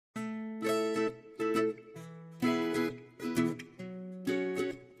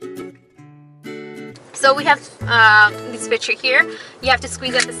So we have this picture here. You have to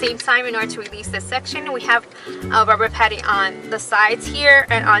squeeze at the same time in order to release this section. We have rubber padding on the sides here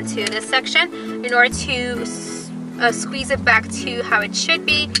and onto this section. In order to squeeze it back to how it should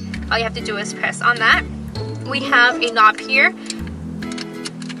be, all you have to do is press on that. We have a knob here.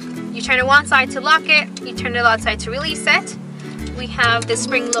 You turn it one side to lock it, you turn it the other side to release it. We have the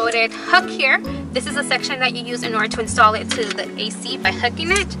spring-loaded hook here. This is a section that you use in order to install it to the AC by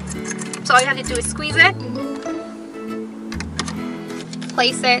hooking it. So all you have to do is squeeze it,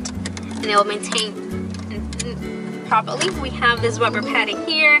 place it, and it will maintain properly. We have this rubber padding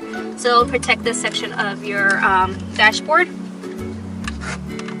here, so it will protect this section of your dashboard.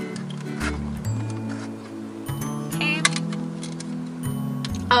 Okay.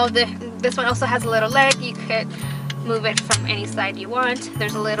 This one also has a little leg. You could move it from any side you want.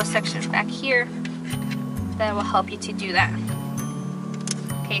 There's a little section back here that will help you to do that.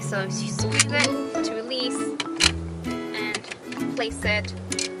 Okay, so you squeeze it to release and place it,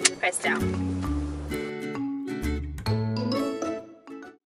 press down.